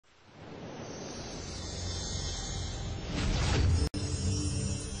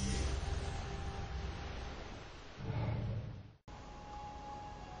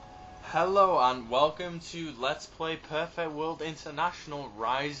Hello and welcome to Let's Play Perfect World International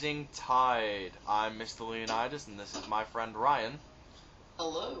Rising Tide. I'm Mr. Leonithas and this is my friend Ryan.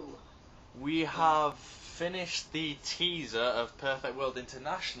 Hello. We have finished the teaser of Perfect World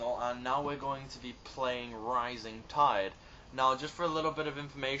International and now we're going to be playing Rising Tide. Now just for a little bit of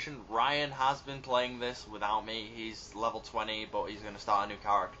information, Ryan has been playing this without me. He's level 20 but he's going to start a new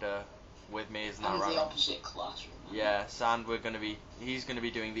character with me, isn't that right? I'm the opposite class. Yes, and he's gonna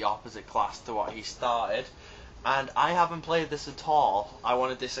be doing the opposite class to what he started. And I haven't played this at all. I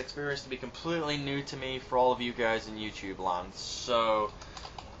wanted this experience to be completely new to me for all of you guys in YouTube land. So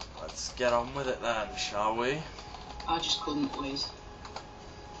let's get on with it then, shall we? I just couldn't wait.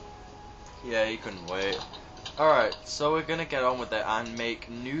 Yeah, you couldn't wait. Alright, so we're gonna get on with it and make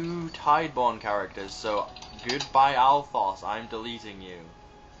new Tideborn characters. So goodbye Althos, I'm deleting you.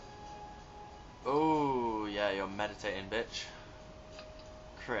 Oh, yeah, you're meditating, bitch.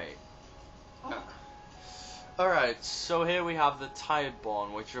 Great. Alright, so here we have the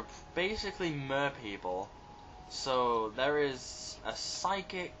Tideborn, which are basically mer people. So there is a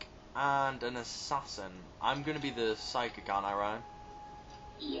psychic and an assassin. I'm gonna be the psychic, aren't I, Ryan?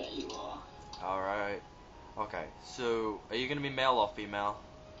 Yeah, you are. Alright. Okay, so are you gonna be male or female?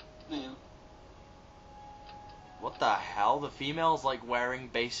 Male. What the hell? The female's like wearing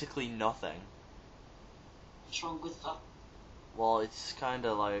basically nothing. What's wrong with that? Well, it's kind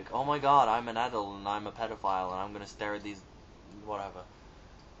of like, oh my god, I'm an adult and I'm a pedophile and I'm gonna stare at these, whatever.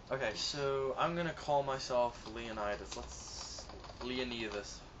 Okay, so I'm gonna call myself Leonithas. Let's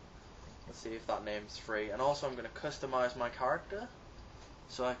see if that name's free. And also I'm gonna customize my character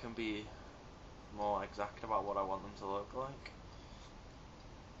so I can be more exact about what I want them to look like.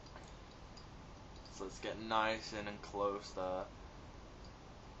 So let's get nice in and close there.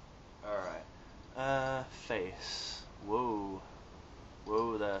 Alright. Face. Whoa.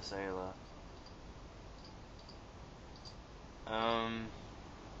 Whoa there, sailor. I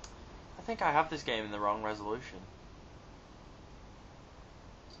think I have this game in the wrong resolution.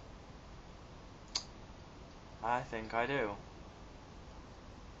 I think I do.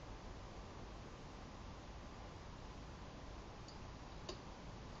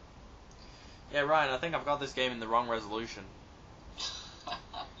 Yeah, Ryan, I think I've got this game in the wrong resolution.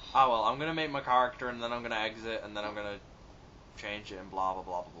 Oh well, I'm gonna make my character and then I'm gonna exit and then I'm gonna change it and blah blah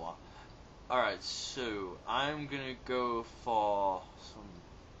blah blah blah. Alright, so I'm gonna go for some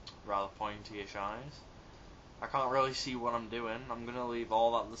rather pointy-ish eyes. I can't really see what I'm doing. I'm gonna leave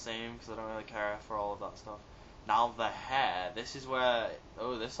all that the same because I don't really care for all of that stuff. Now the hair, this is where,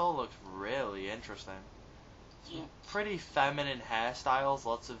 oh, this all looks really interesting. Yeah. Pretty feminine hairstyles,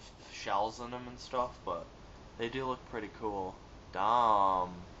 lots of shells in them and stuff, but they do look pretty cool.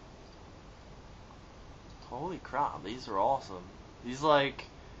 Damn. Holy crap, these are awesome. These like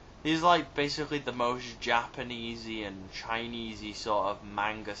basically the most Japanesey and Chinesey sort of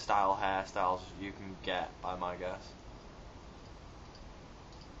manga style hairstyles you can get, by my guess.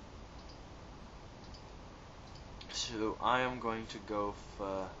 So I am going to go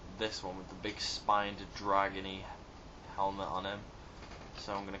for this one with the big spined dragony helmet on him.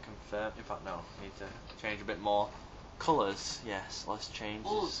 So I'm going to confirm, in fact no, I need to change a bit more. Colours, yes, let's change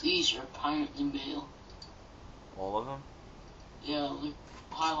All this. of these are apparently male. All of them? Yeah, look,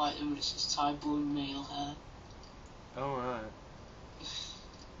 highlight them, it says Tideborn male hair. Oh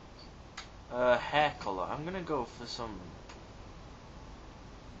right. Hair colour, I'm going to go for some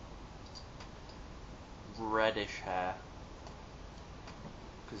reddish hair.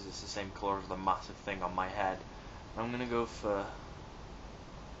 Because it's the same colour as the massive thing on my head. I'm going to go for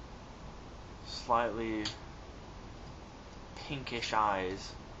slightly pinkish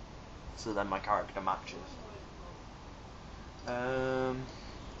eyes, so then my character matches. Do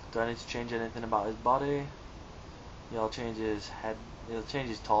I need to change anything about his body? Yeah, I'll change his head. He'll change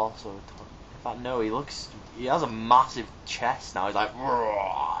his torso. In fact, no, he has a massive chest now. He's like,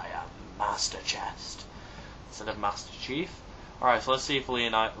 yeah, Master Chest instead of Master Chief. Alright, so let's see if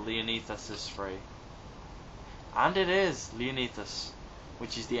Leonithas is free. And it is Leonithas,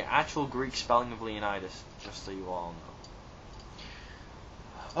 which is the actual Greek spelling of Leonidas, just so you all know.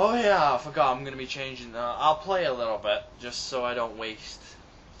 Oh yeah, I forgot I'm going to be changing, I'll play a little bit, just so I don't waste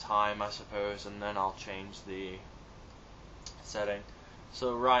time, I suppose, and then I'll change the setting.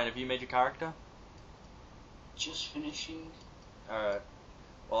 So Ryan, have you made your character? Just finishing. Alright.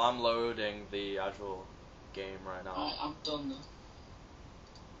 Well, I'm loading the actual game right now. Right, I'm done though.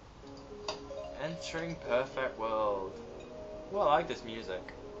 Entering Perfect World. Well, I like this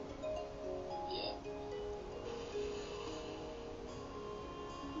music. Yeah.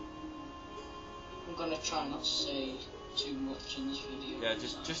 I'm gonna try not to say too much in this video. Yeah,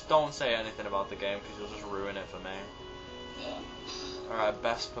 just don't say anything about the game because you'll just ruin it for me. Yeah. Alright,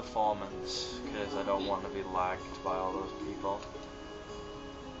 best performance, because I don't want to be lagged by all those people.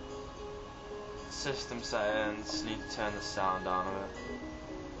 System settings, need to turn the sound down a bit.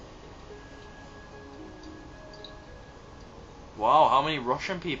 Wow, how many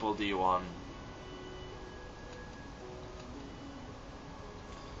Russian people do you want?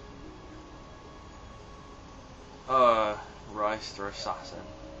 Reister Assassin.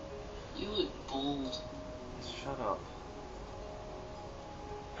 You look bold. Shut up.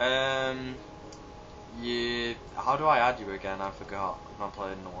 How do I add you again? I forgot. I've not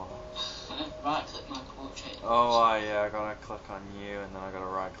played in a while. Right click my portrait. Oh, yeah, I gotta click on you and then I gotta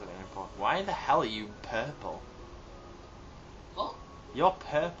right click on import. Why the hell are you purple? What? You're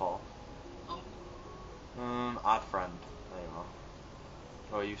purple. Oh. Add friend. There you are.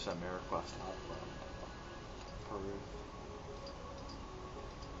 Oh, you sent me a request. Add friend. Peru.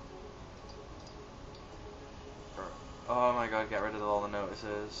 Oh my god, get rid of all the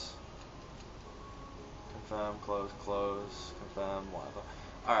notices. Confirm, close, confirm, whatever.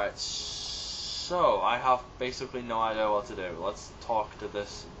 Alright, so I have basically no idea what to do. Let's talk to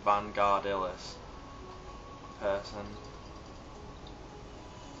this Vanguard Illis person.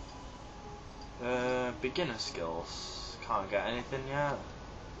 Beginner skills. Can't get anything yet.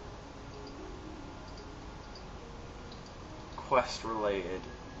 Quest related.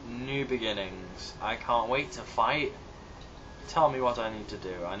 New beginnings. I can't wait to fight. Tell me what I need to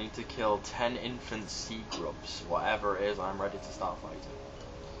do. I need to kill 10 infant sea grubs. Whatever it is, I'm ready to start fighting.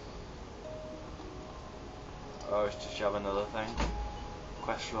 Oh, does she have another thing?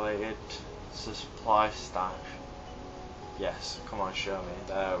 Quest related. Supply stash. Yes, come on, show me.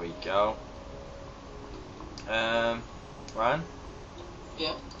 There we go. Ryan?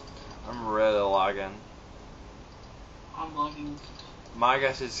 Yeah. I'm really lagging. I'm lagging. My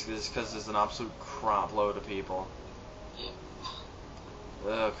guess is because there's an absolute crap load of people. Yeah.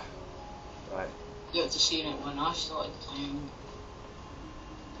 Ugh. Right. You have to see it when I started playing.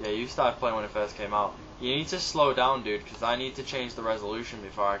 Yeah, you started playing when it first came out. You need to slow down, dude, because I need to change the resolution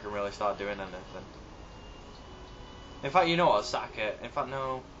before I can really start doing anything. In fact, you know what? Sack it. In fact,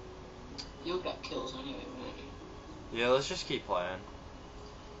 no. You'll get kills anyway, won't you? Yeah, let's just keep playing.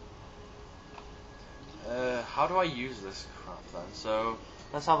 How do I use this crap then? So,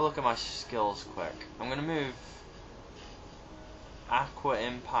 let's have a look at my skills quick. I'm going to move Aqua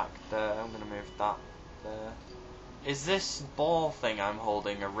Impact there. I'm going to move that there. Is this ball thing I'm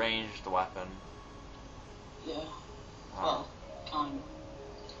holding a ranged weapon? Yeah. Well, kind of.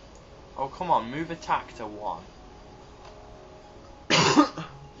 Oh, come on. Move attack to 1.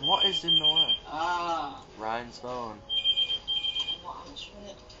 What is in the way? Ah. Ryan's phone. I'm not answering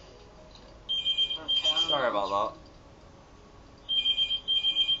it. Sorry about that.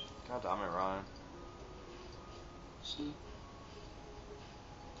 God damn it, Ryan. See?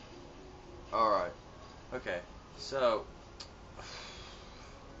 Alright. Okay. So.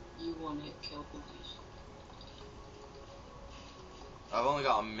 You want it killed, please. I've only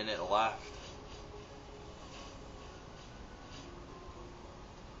got a minute left.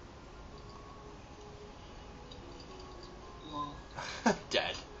 Lol.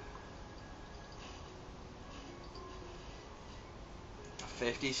 Dead.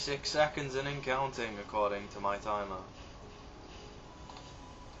 56 seconds and counting, according to my timer.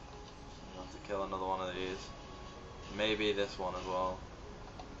 I'll have to kill another one of these. Maybe this one as well.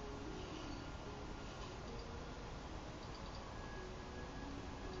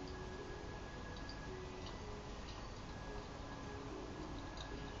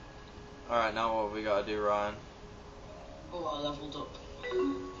 Alright, now what have we got to do, Ryan? Oh, I leveled up.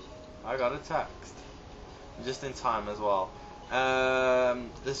 I got a text. Just in time as well.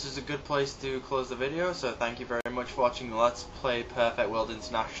 This is a good place to close the video, so thank you very much for watching Let's Play Perfect World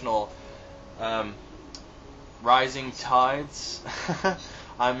International Rising Tides.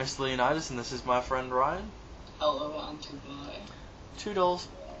 I'm Mr. Leonithas and this is my friend Ryan. Hello and goodbye. Toodles.